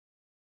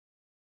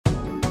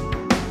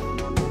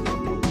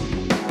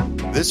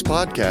This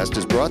podcast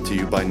is brought to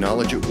you by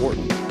Knowledge at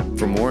Wharton.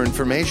 For more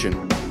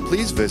information,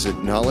 please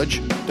visit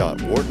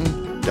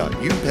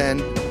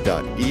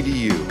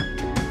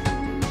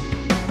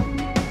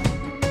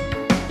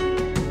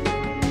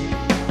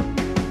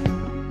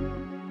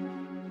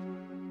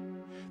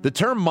The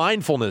term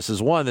mindfulness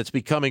is one that's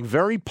becoming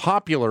very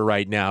popular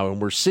right now,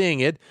 and we're seeing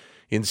it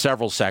in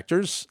several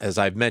sectors. As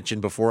I've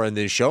mentioned before in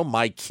this show,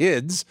 my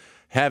kids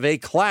have a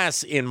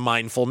class in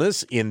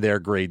mindfulness in their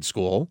grade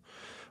school,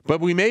 but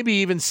we may be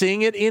even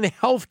seeing it in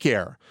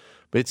healthcare.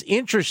 But it's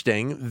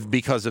interesting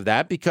because of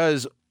that,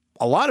 because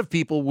a lot of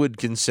people would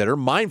consider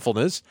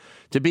mindfulness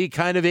to be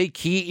kind of a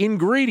key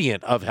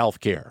ingredient of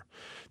healthcare.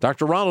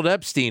 Dr. Ronald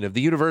Epstein of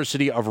the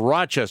University of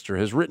Rochester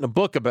has written a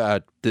book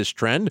about this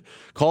trend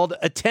called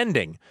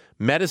Attending: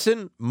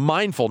 Medicine,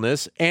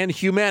 Mindfulness, and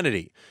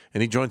Humanity.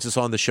 And he joins us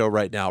on the show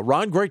right now.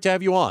 Ron, great to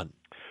have you on.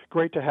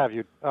 Great to have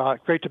you.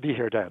 Great to be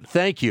here, Dan.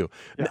 Thank you.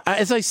 Yeah.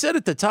 As I said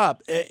at the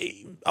top,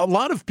 a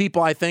lot of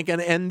people, I think,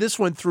 and this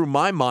went through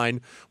my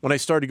mind when I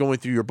started going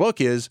through your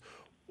book, is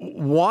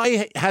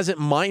why hasn't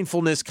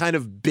mindfulness kind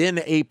of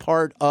been a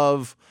part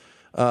of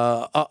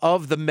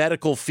the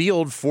medical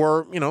field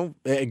for,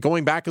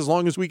 going back as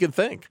long as we can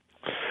think?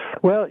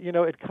 Well,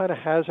 it kind of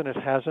has and it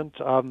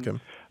hasn't. Okay.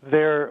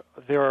 There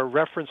are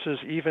references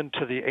even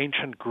to the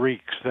ancient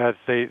Greeks that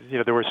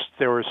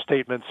there were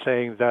statements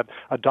saying that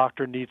a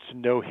doctor needs to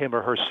know him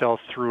or herself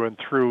through and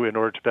through in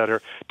order to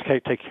better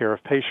take care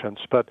of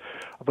patients. But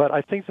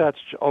I think that's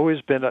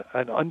always been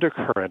an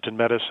undercurrent in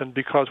medicine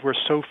because we're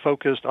so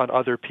focused on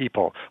other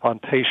people, on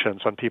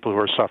patients, on people who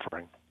are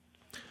suffering.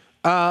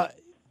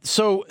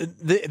 So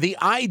the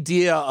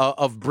idea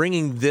of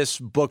bringing this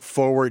book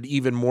forward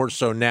even more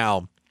so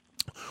now,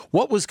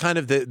 what was kind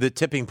of the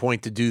tipping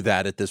point to do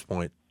that at this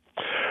point?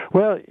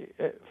 Well,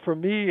 for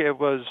me, it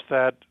was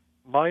that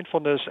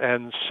mindfulness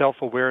and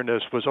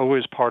self-awareness was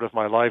always part of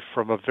my life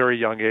from a very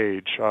young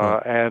age,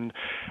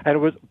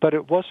 but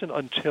it wasn't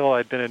until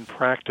I'd been in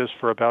practice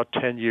for about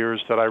 10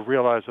 years that I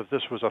realized that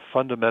this was a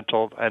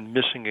fundamental and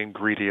missing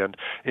ingredient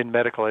in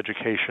medical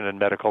education and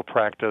medical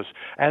practice,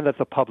 and that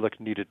the public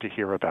needed to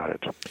hear about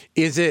it.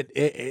 Is it,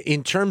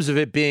 in terms of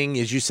it being,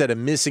 as you said, a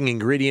missing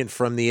ingredient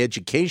from the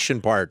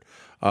education part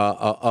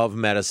of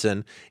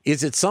medicine,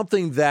 is it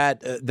something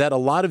that a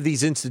lot of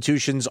these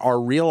institutions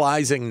are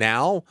realizing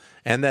now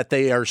and that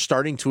they are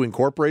starting to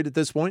incorporate at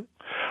this point?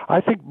 I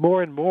think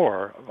more and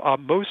more.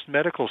 Most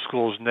medical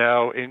schools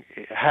now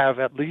have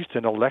at least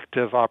an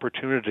elective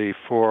opportunity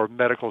for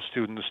medical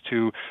students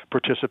to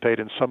participate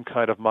in some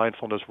kind of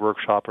mindfulness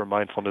workshop or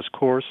mindfulness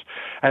course.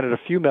 And at a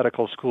few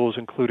medical schools,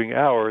 including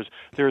ours,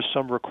 there's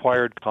some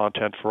required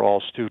content for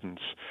all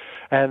students.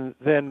 And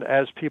then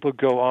as people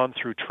go on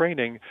through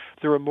training,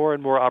 there are more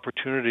and more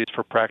opportunities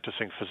for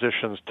practicing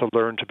physicians to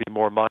learn to be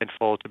more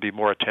mindful, to be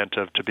more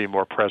attentive, to be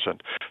more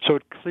present. So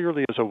it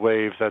clearly is a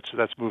wave that's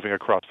moving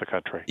across the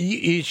country.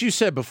 As you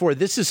said before,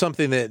 this is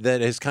something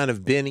that has kind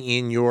of been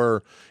in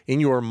your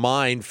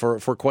mind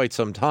for quite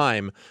some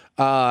time.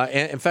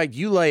 And in fact,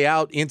 you lay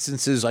out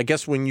instances, I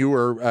guess, when you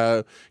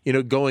were,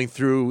 going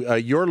through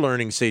your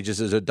learning stages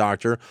as a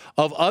doctor,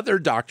 of other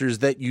doctors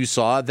that you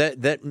saw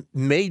that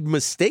made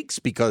mistakes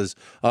because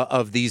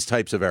of these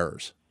types of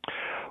errors.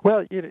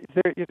 Well, there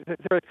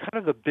are kind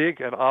of the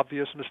big and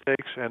obvious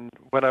mistakes. And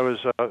when I was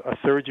a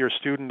third-year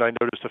student, I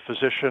noticed a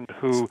physician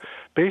who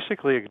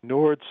basically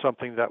ignored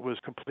something that was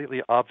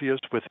completely obvious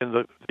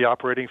within the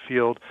operating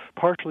field,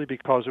 partially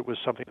because it was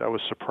something that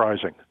was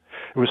surprising.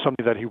 It was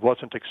something that he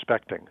wasn't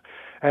expecting.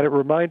 And it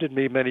reminded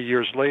me many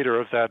years later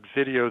of that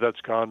video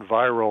that's gone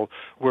viral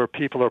where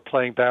people are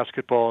playing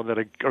basketball and then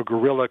a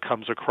gorilla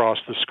comes across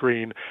the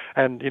screen,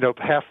 and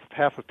half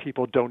of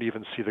people don't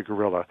even see the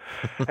gorilla.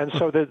 And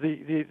so this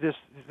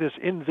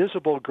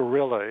invisible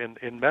gorilla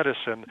in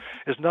medicine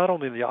is not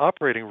only in the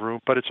operating room,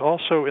 but it's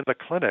also in the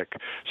clinic.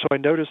 So I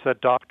noticed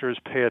that doctors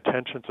pay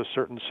attention to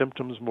certain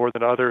symptoms more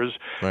than others,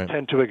 right,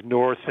 tend to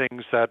ignore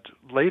things that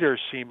later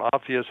seem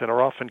obvious and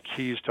are often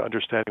keys to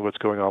understanding what's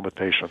going on with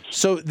patients.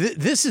 So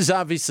this is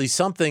obviously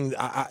something,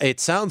 it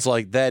sounds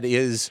like, that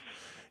is,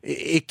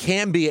 it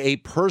can be a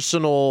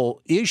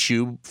personal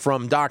issue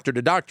from doctor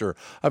to doctor.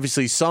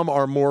 Obviously, some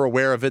are more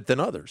aware of it than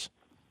others.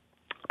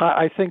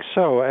 I think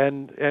so,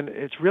 and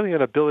it's really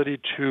an ability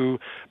to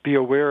be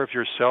aware of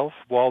yourself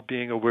while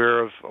being aware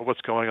of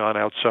what's going on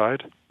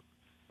outside.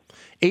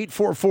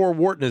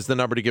 844-WHARTON is the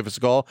number to give us a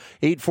call.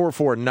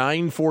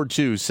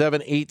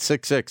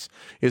 844-942-7866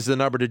 is the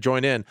number to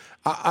join in.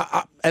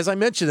 As I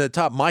mentioned at the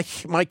top, my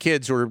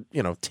kids who are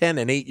 10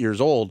 and 8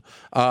 years old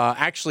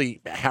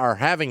actually are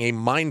having a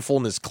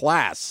mindfulness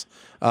class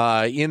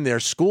in their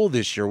school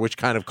this year, which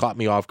kind of caught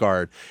me off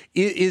guard.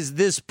 Is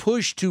this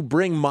push to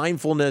bring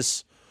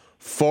mindfulness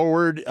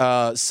forward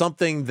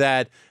something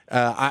that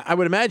I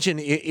would imagine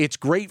it's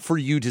great for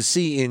you to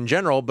see in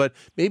general, but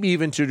maybe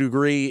even to a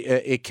degree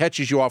it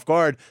catches you off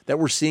guard that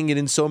we're seeing it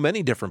in so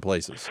many different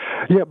places?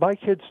 Yeah, my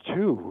kids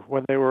too.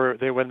 When they were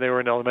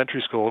in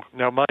elementary school.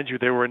 Now, mind you,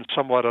 they were in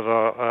somewhat of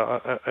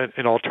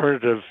an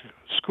alternative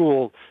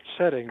school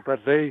setting,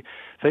 but they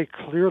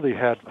clearly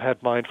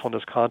had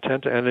mindfulness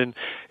content, and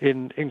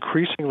in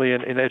increasingly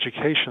in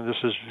education,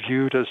 this is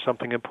viewed as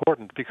something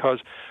important, because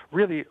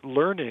really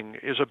learning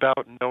is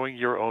about knowing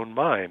your own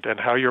mind and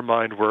how your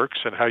mind works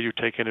and how you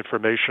take in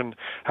information,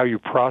 how you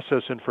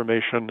process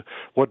information,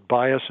 what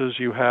biases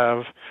you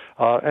have,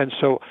 and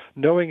so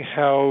knowing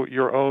how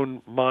your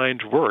own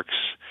mind works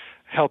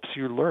helps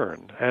you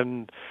learn.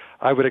 And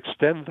I would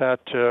extend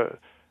that to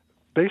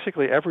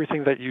basically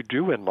everything that you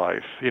do in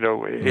life,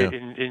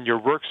 in your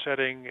work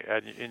setting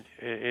and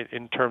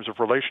in terms of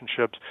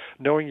relationships.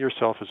 Knowing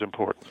yourself is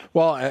important.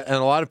 Well, and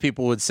a lot of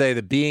people would say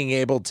that being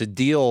able to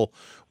deal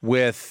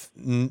with,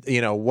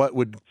 what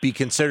would be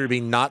considered to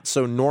be not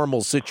so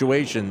normal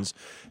situations,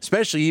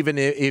 especially even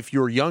if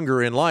you're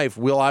younger in life,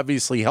 will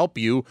obviously help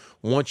you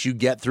once you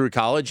get through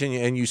college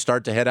and you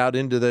start to head out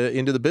into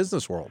the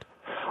business world.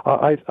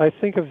 I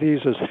think of these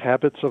as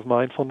habits of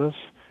mindfulness.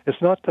 It's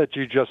not that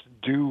you just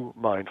do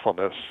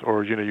mindfulness,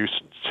 or you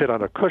sit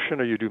on a cushion,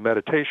 or you do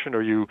meditation,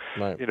 or you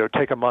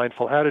take a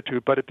mindful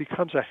attitude, but it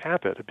becomes a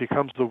habit. It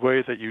becomes the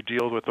way that you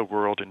deal with the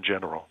world in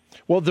general.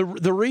 Well,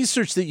 the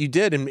research that you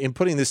did in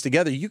putting this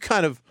together, you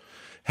kind of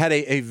had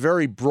a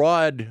very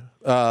broad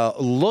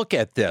look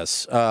at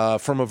this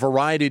from a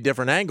variety of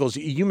different angles.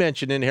 You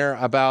mentioned in here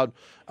about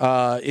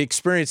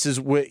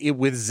experiences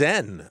with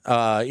Zen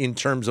in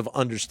terms of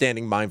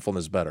understanding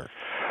mindfulness better.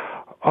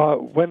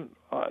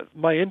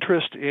 My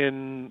interest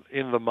in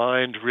the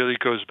mind really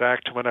goes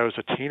back to when I was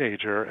a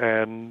teenager,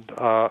 and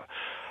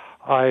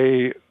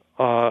I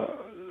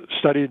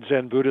studied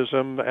Zen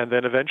Buddhism, and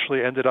then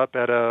eventually ended up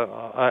at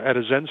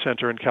a Zen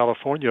center in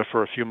California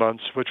for a few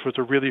months, which was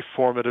a really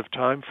formative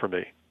time for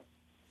me.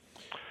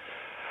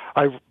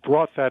 I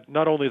brought that,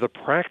 not only the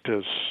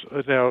practice,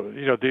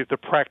 the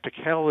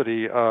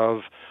practicality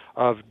of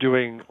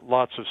doing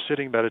lots of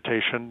sitting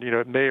meditation,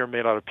 it may or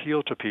may not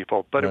appeal to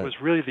people, but It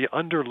was really the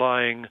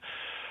underlying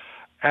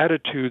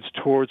attitudes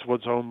towards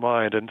one's own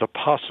mind and the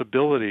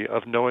possibility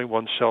of knowing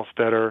oneself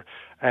better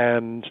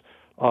and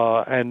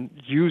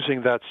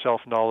using that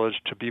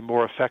self-knowledge to be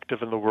more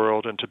effective in the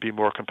world and to be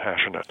more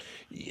compassionate.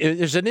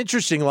 There's an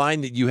interesting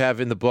line that you have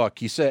in the book.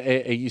 You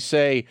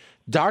say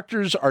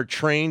doctors are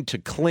trained to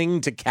cling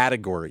to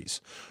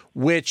categories,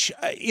 which,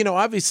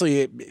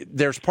 obviously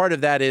there's part of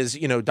that is,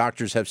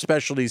 doctors have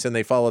specialties and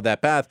they follow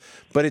that path.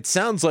 But it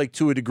sounds like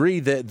to a degree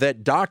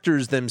that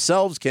doctors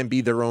themselves can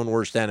be their own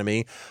worst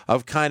enemy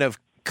of kind of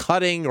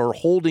cutting or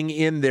holding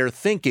in their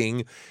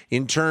thinking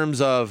in terms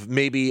of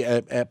maybe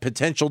a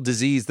potential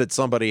disease that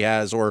somebody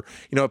has, or,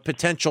 a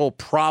potential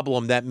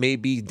problem that may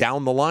be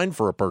down the line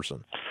for a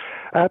person.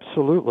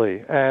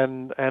 Absolutely,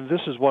 and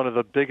this is one of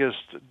the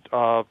biggest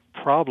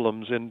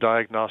problems in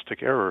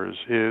diagnostic errors.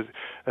 Is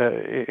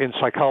in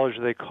psychology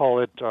they call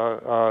it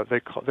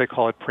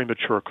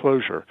premature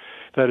closure.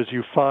 That is,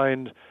 you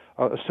find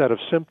a set of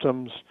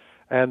symptoms,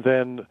 and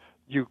then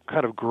you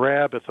kind of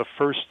grab at the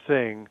first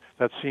thing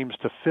that seems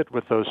to fit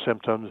with those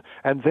symptoms,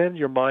 and then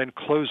your mind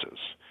closes.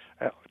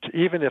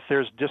 Even if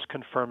there's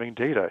disconfirming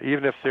data,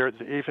 even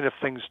if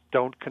things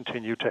don't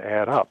continue to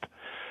add up.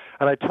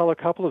 And I tell a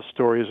couple of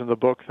stories in the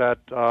book that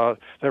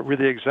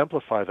really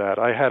exemplify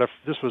that.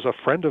 This was a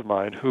friend of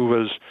mine who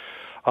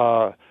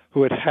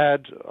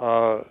had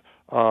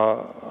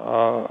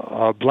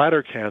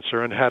bladder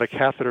cancer and had a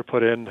catheter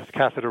put in. The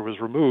catheter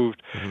was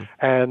removed,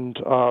 and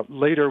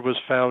later was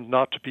found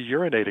not to be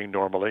urinating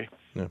normally.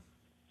 Yeah.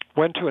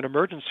 Went to an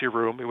emergency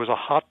room. It was a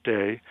hot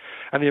day,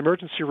 and the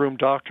emergency room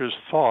doctors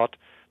thought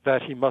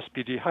that he must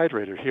be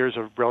dehydrated. Here's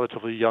a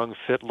relatively young,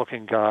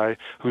 fit-looking guy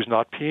who's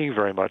not peeing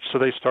very much. So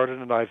they started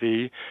an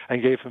IV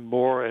and gave him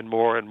more and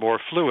more and more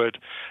fluid,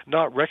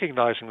 not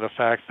recognizing the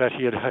fact that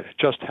he had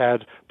just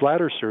had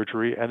bladder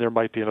surgery and there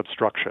might be an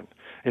obstruction.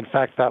 In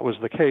fact, that was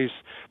the case,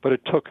 but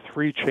it took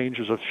 3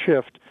 changes of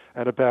shift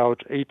and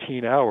about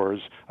 18 hours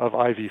of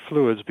IV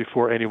fluids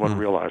before anyone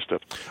realized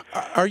it.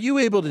 Are you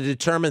able to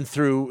determine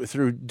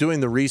through doing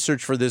the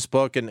research for this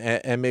book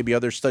and maybe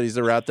other studies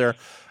that are out there,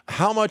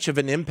 how much of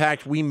an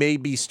impact we may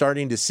be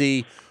starting to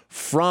see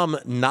from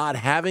not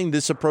having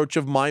this approach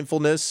of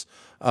mindfulness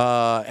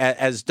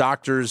as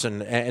doctors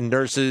and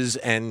nurses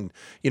and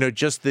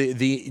just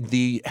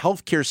the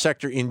healthcare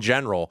sector in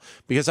general?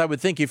 Because I would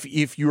think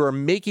if you are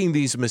making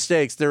these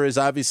mistakes, there is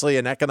obviously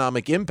an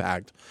economic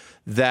impact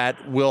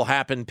that will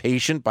happen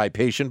patient by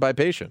patient by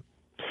patient.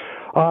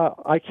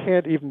 I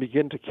can't even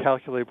begin to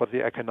calculate what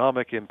the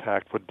economic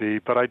impact would be,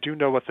 but I do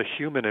know what the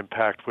human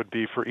impact would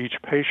be for each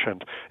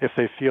patient if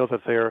they feel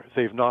that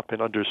they've not been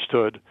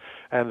understood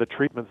and the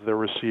treatment they're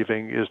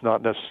receiving is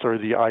not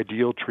necessarily the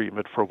ideal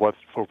treatment for what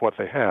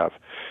they have.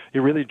 It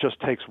really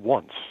just takes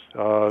once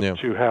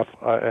to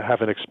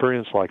have an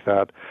experience like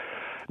that.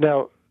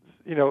 Now,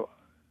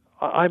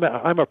 I'm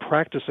a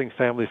practicing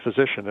family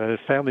physician, and in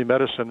family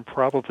medicine,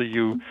 probably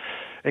you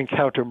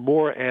encounter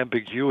more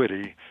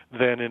ambiguity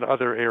than in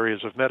other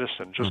areas of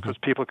medicine, just because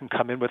people can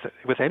come in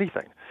with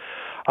anything.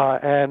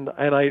 And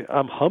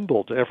I'm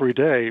humbled every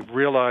day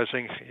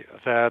realizing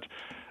that,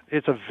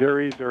 it's a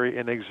very, very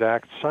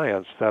inexact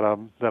science that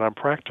I'm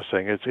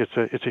practicing.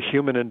 It's a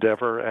human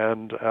endeavor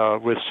and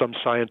with some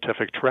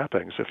scientific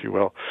trappings, if you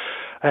will,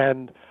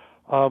 and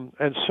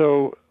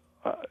so.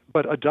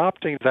 But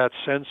adopting that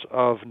sense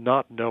of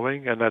not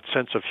knowing and that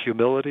sense of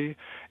humility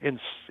in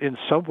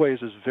some ways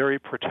is very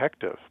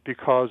protective,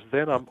 because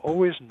then I'm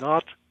always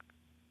not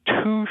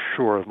too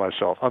sure of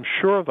myself. I'm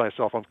sure of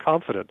myself. I'm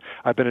confident.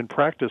 I've been in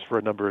practice for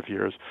a number of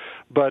years,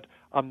 but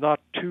I'm not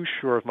too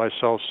sure of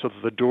myself, so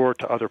that the door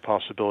to other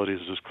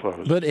possibilities is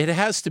closed. But it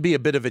has to be a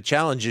bit of a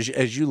challenge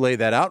as you lay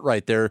that out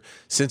right there,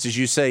 since, as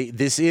you say,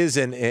 this is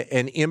an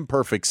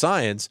imperfect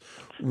science.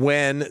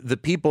 When the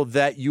people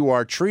that you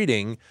are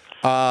treating,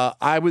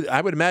 I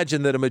would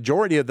imagine that a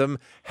majority of them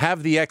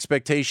have the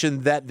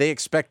expectation that they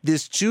expect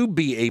this to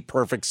be a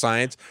perfect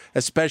science,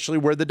 especially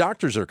where the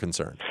doctors are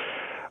concerned.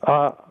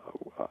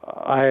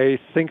 I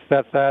think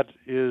that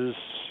is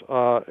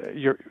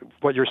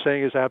what you're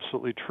saying is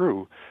absolutely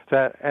true.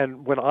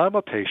 And when I'm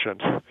a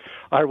patient,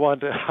 I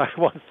want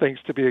things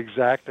to be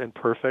exact and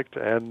perfect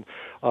and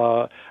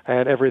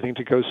everything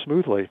to go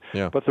smoothly.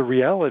 Yeah. But the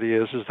reality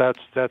is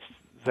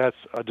that's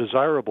a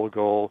desirable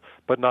goal,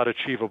 but not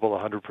achievable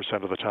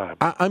 100% of the time.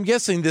 I'm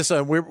guessing this,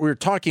 we're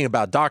talking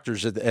about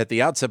doctors at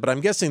the outset, but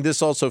I'm guessing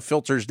this also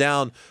filters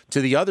down to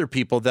the other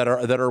people that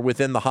are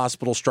within the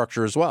hospital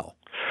structure as well.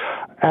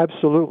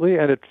 Absolutely,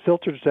 and it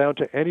filters down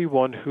to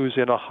anyone who's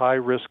in a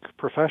high-risk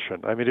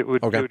profession. I mean, it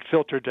would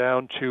filter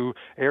down to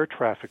air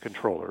traffic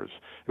controllers.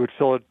 It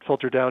would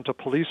filter down to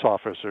police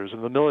officers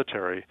in the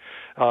military,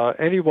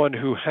 anyone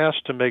who has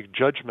to make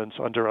judgments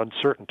under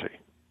uncertainty.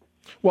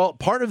 Well,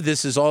 part of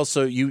this is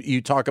also,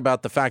 you talk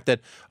about the fact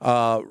that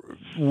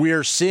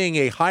we're seeing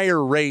a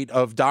higher rate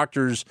of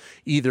doctors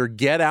either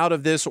get out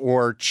of this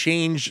or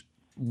change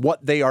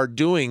what they are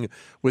doing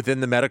within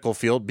the medical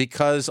field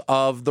because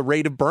of the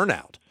rate of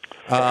burnout.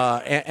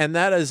 And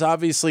that is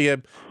obviously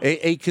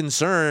a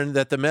concern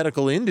that the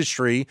medical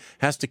industry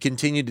has to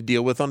continue to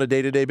deal with on a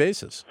day-to-day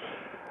basis.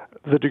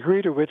 The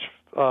degree to which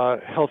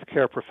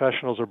healthcare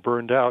professionals are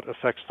burned out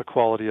affects the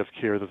quality of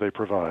care that they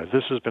provide.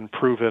 This has been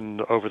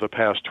proven over the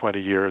past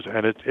 20 years,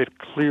 and it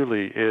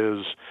clearly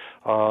is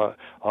a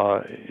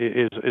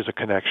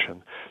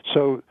connection.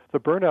 So the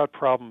burnout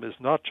problem is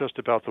not just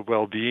about the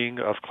well-being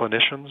of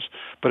clinicians,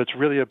 but it's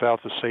really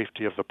about the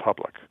safety of the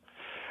public.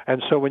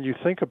 And so when you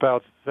think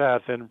about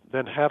that,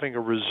 then having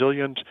a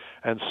resilient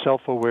and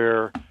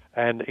self-aware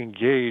and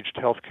engaged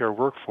healthcare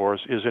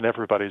workforce is in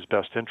everybody's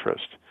best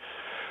interest.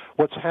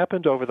 What's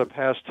happened over the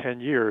past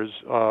 10 years,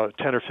 10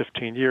 or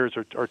 15 years,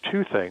 are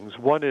two things.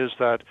 One is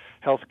that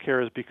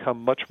healthcare has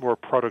become much more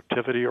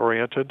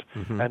productivity-oriented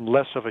and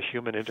less of a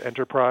human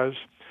enterprise.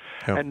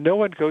 Yep. And no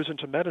one goes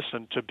into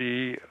medicine to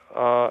be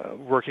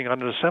working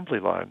on an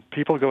assembly line.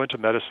 People go into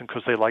medicine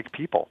because they like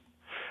people,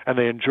 and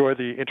they enjoy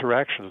the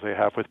interactions they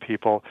have with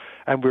people,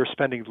 and we're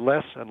spending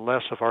less and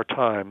less of our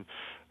time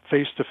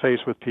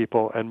face-to-face with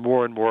people and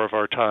more of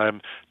our time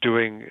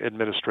doing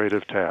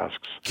administrative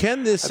tasks.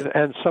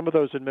 And some of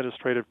those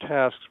administrative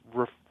tasks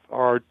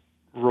are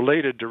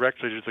related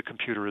directly to the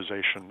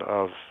computerization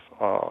of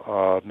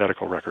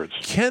medical records.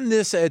 Can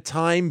this at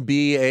time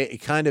be a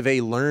kind of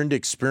a learned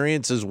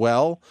experience as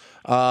well,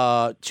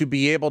 to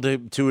be able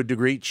to a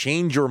degree,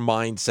 change your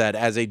mindset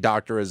as a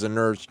doctor, as a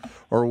nurse,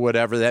 or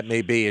whatever that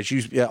may be? As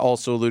you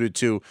also alluded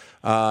to,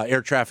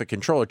 air traffic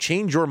controller,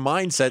 change your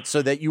mindset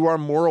so that you are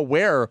more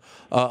aware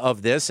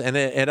of this, and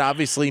it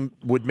obviously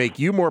would make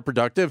you more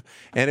productive,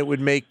 and it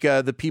would make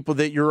the people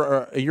that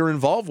you're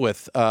involved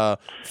with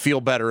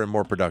feel better and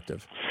more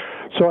productive.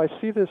 So I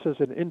see this as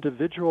an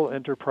individual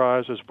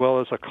enterprise as well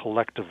as a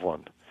collective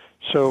one.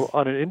 So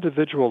on an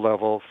individual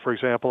level, for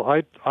example,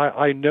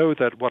 I know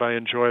that what I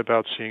enjoy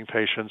about seeing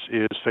patients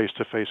is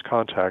face-to-face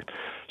contact.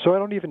 So I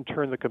don't even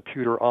turn the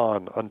computer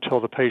on until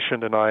the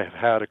patient and I have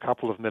had a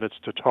couple of minutes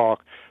to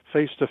talk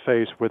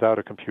face-to-face without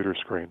a computer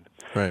screen.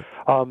 Right.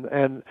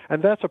 And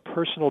that's a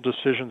personal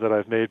decision that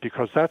I've made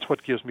because that's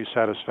what gives me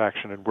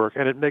satisfaction in work,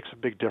 and it makes a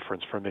big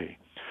difference for me.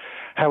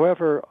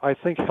 However, I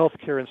think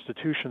healthcare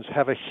institutions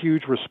have a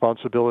huge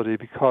responsibility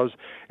because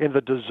in the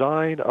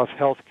design of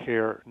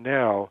healthcare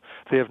now,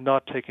 they have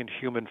not taken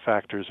human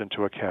factors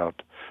into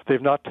account.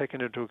 They've not taken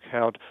into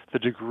account the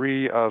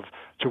degree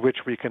to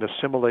which we can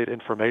assimilate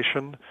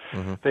information.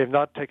 Mm-hmm. They've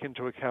not taken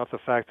into account the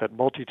fact that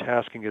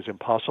multitasking is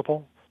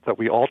impossible, that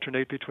we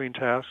alternate between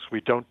tasks. We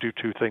don't do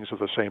two things at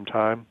the same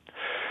time.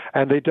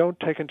 And they don't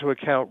take into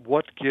account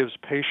what gives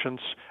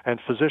patients and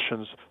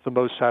physicians the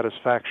most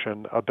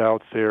satisfaction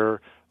about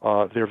their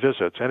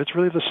visits. And it's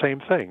really the same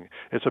thing.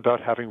 It's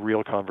about having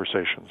real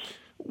conversations.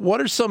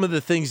 What are some of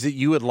the things that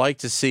you would like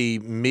to see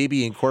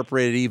maybe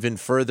incorporated even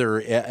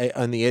further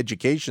on the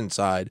education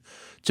side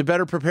to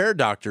better prepare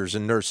doctors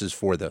and nurses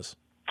for this?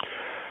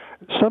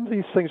 Some of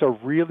these things are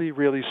really,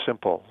 really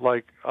simple.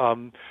 Like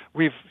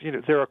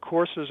there are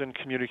courses in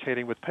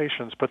communicating with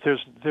patients, but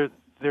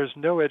there's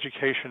no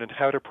education in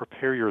how to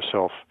prepare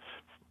yourself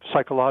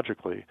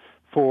psychologically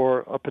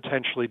for a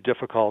potentially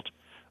difficult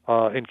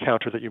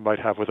encounter that you might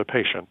have with a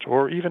patient,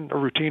 or even a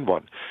routine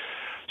one.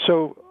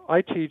 So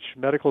I teach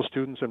medical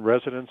students and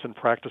residents and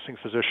practicing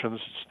physicians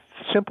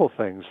simple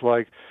things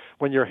like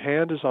when your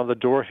hand is on the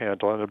door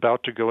handle and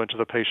about to go into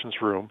the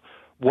patient's room,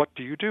 what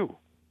do you do?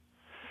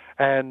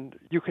 And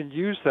you can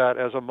use that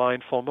as a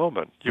mindful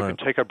moment. You can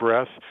take a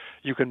breath.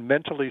 You can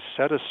mentally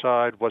set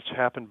aside what's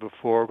happened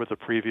before with the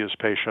previous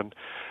patient.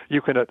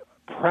 You can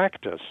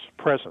practice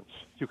presence.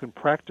 You can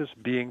practice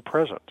being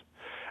present.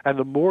 And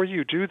the more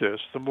you do this,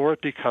 the more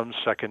it becomes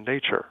second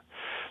nature.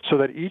 So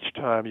that each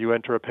time you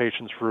enter a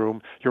patient's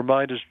room, your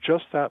mind is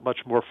just that much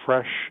more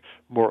fresh,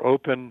 more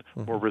open,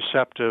 more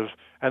receptive,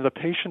 and the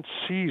patient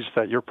sees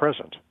that you're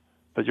present,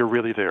 that you're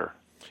really there.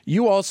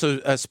 You also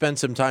spend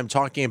some time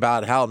talking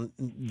about how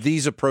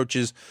these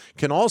approaches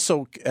can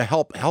also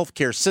help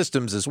healthcare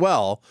systems as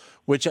well,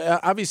 which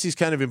obviously is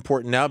kind of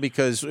important now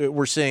because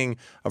we're seeing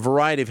a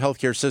variety of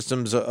healthcare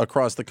systems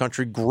across the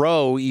country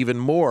grow even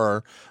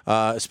more,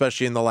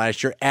 especially in the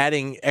last year,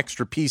 adding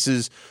extra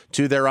pieces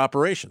to their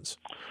operations.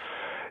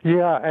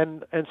 Yeah,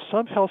 and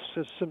some health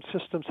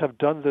systems have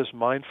done this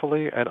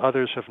mindfully and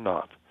others have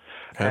not.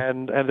 Okay.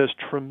 And there's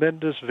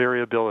tremendous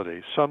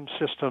variability. Some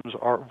systems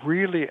are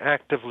really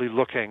actively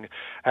looking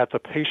at the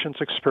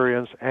patient's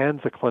experience and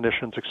the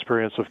clinician's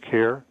experience of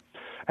care,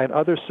 and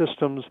other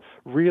systems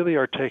really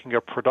are taking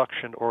a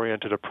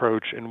production-oriented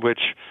approach in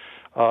which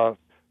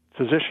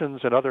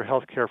physicians and other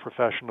healthcare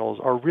professionals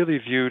are really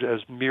viewed as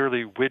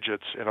merely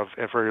widgets in a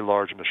very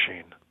large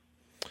machine.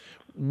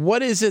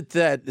 What is it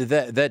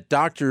that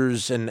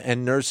doctors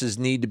and nurses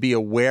need to be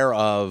aware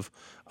of?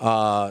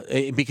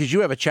 Because you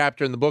have a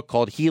chapter in the book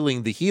called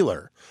Healing the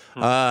Healer.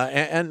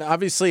 And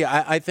obviously,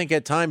 I think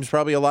at times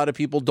probably a lot of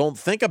people don't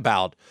think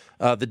about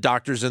the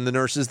doctors and the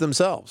nurses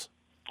themselves.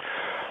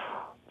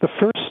 The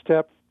first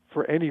step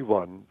for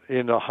anyone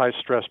in a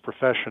high-stress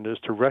profession is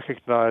to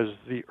recognize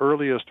the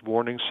earliest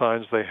warning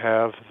signs they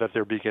have that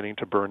they're beginning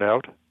to burn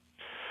out.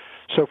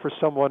 So for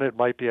someone, it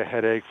might be a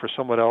headache. For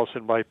someone else,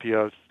 it might be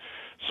a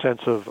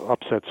sense of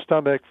upset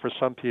stomach. For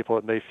some people,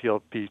 it may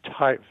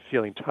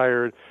feeling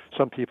tired.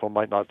 Some people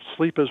might not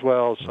sleep as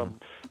well. Some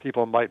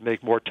people might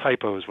make more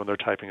typos when they're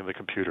typing in the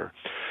computer.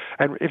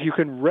 And if you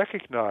can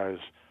recognize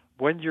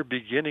when you're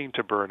beginning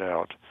to burn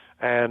out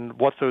and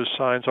what those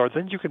signs are,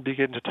 then you can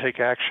begin to take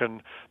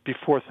action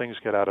before things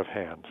get out of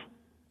hand.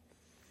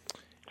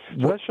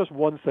 So that's just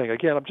one thing.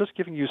 Again, I'm just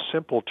giving you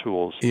simple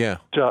tools. Yeah.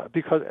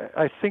 Because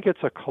I think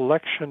it's a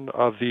collection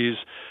of these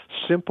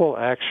simple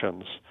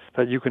actions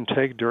that you can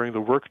take during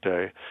the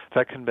workday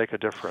that can make a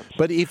difference.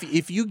 But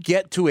if you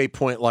get to a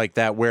point like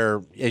that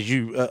where, as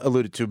you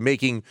alluded to,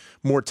 making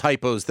more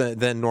typos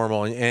than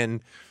normal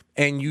and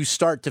you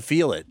start to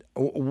feel it,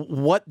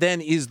 what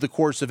then is the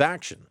course of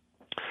action?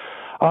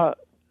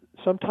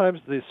 Sometimes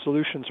the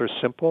solutions are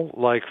simple,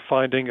 like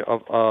finding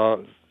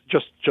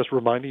just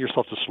reminding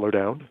yourself to slow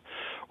down,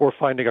 or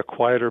finding a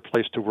quieter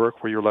place to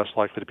work where you're less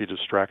likely to be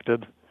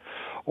distracted,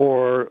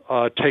 or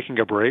taking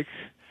a break.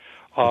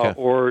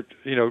 Or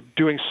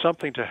doing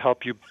something to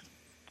help you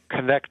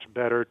connect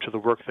better to the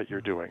work that you're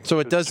doing. So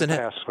it doesn't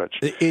have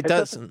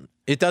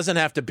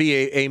to be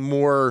a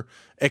more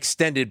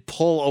extended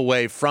pull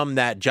away from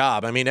that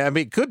job. I mean,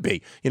 it could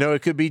be.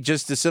 It could be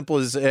just as simple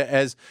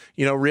as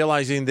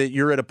realizing that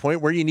you're at a point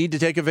where you need to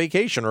take a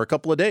vacation or a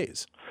couple of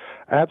days.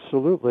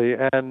 Absolutely,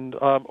 and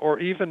or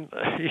even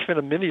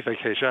a mini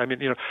vacation. I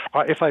mean,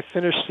 if I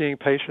finish seeing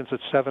patients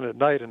at 7 at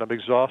night and I'm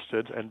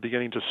exhausted and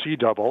beginning to see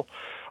double,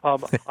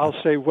 I'll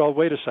say, well,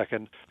 wait a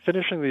second.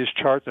 Finishing these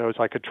chart notes,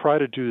 I could try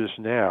to do this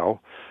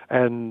now,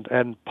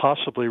 and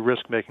possibly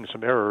risk making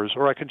some errors,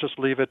 or I can just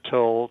leave it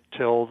till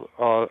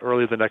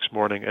early the next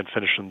morning and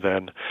finish them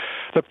then.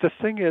 The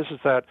thing is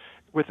that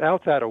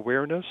without that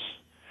awareness,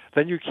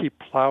 then you keep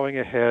plowing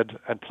ahead,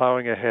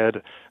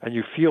 and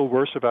you feel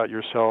worse about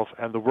yourself,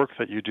 and the work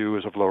that you do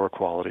is of lower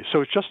quality.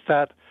 So it's just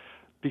that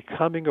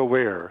becoming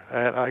aware,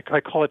 and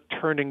I call it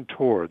turning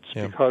towards,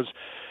 because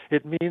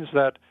it means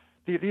that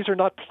these are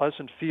not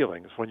pleasant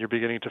feelings when you're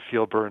beginning to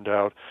feel burned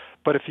out,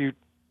 but if you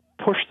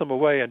push them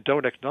away and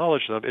don't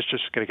acknowledge them, it's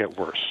just going to get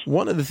worse.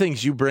 One of the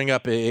things you bring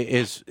up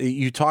is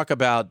you talk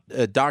about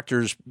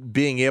doctors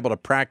being able to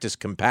practice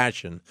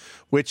compassion,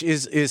 which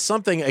is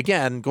something,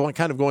 again,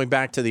 going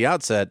back to the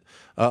outset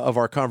of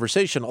our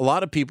conversation. A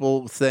lot of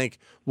people think,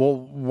 well,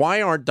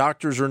 why aren't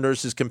doctors or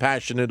nurses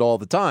compassionate all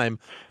the time?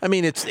 I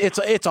mean,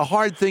 it's a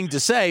hard thing to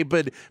say,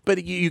 but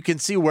you can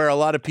see where a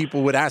lot of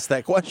people would ask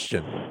that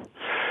question.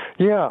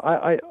 Yeah,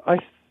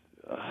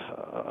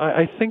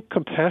 I think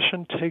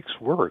compassion takes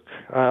work.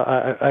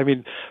 I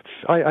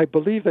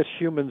believe that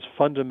humans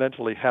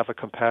fundamentally have a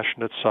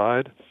compassionate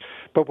side,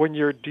 but when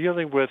you're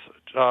dealing with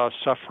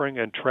suffering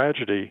and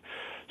tragedy,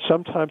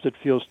 sometimes it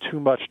feels too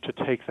much to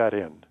take that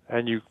in,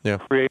 and you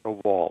create a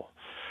wall.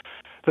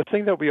 The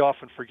thing that we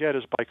often forget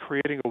is by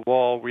creating a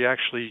wall, we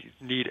actually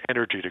need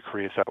energy to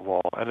create that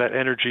wall, and that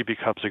energy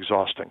becomes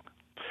exhausting.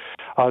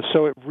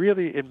 So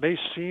it may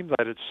seem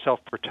that it's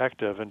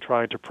self-protective and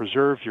trying to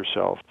preserve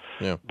yourself,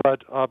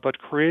 but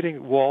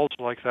creating walls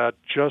like that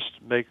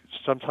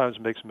sometimes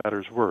makes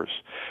matters worse.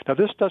 Now,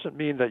 this doesn't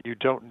mean that you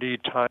don't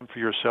need time for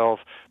yourself,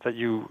 that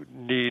you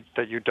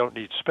don't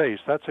need space.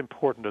 That's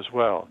important as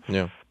well.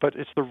 Yeah. But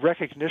it's the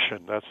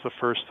recognition, that's the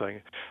first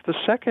thing. The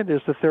second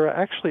is that there are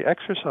actually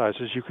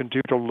exercises you can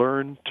do to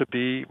learn to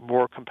be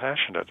more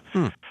compassionate.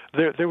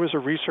 There was a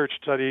research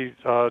study,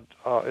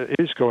 it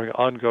is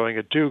ongoing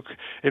at Duke,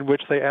 in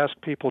which they ask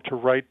people to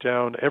write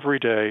down every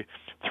day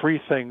 3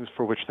 things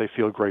for which they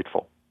feel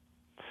grateful.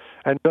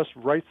 And just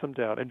write them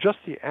down. And just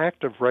the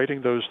act of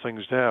writing those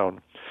things down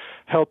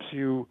helps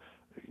you.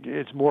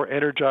 It's more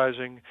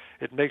energizing.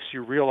 It makes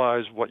you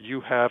realize what you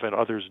have and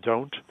others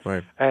don't,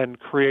 and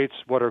creates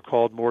what are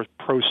called more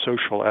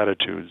pro-social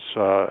attitudes,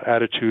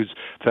 attitudes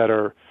that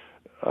are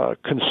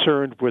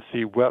concerned with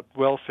the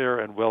welfare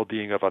and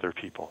well-being of other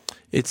people.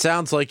 It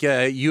sounds like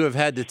you have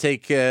had to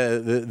take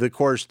the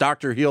course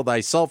Dr. Heal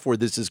Thyself where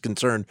this is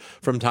concerned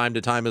from time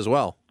to time as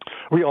well.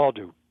 We all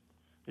do.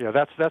 Yeah,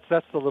 that's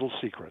the little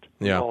secret.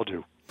 We all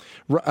do.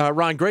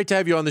 Ron, great to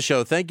have you on the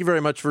show. Thank you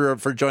very much for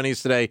joining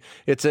us today.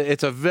 It's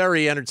a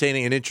very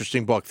entertaining and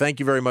interesting book. Thank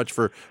you very much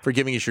for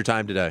giving us your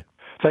time today.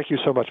 Thank you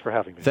so much for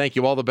having me. Thank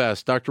you. All the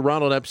best. Dr.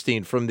 Ronald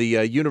Epstein from the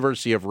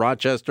University of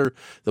Rochester.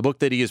 The book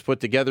that he has put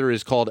together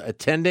is called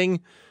Attending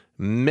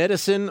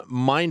Medicine,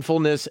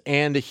 Mindfulness,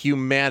 and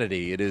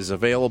Humanity. It is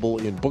available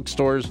in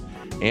bookstores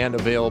and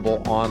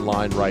available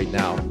online right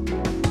now.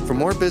 For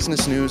more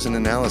business news and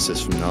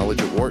analysis from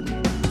Knowledge at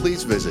Wharton,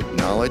 please visit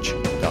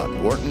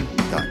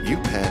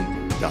knowledge.wharton.upenn.edu.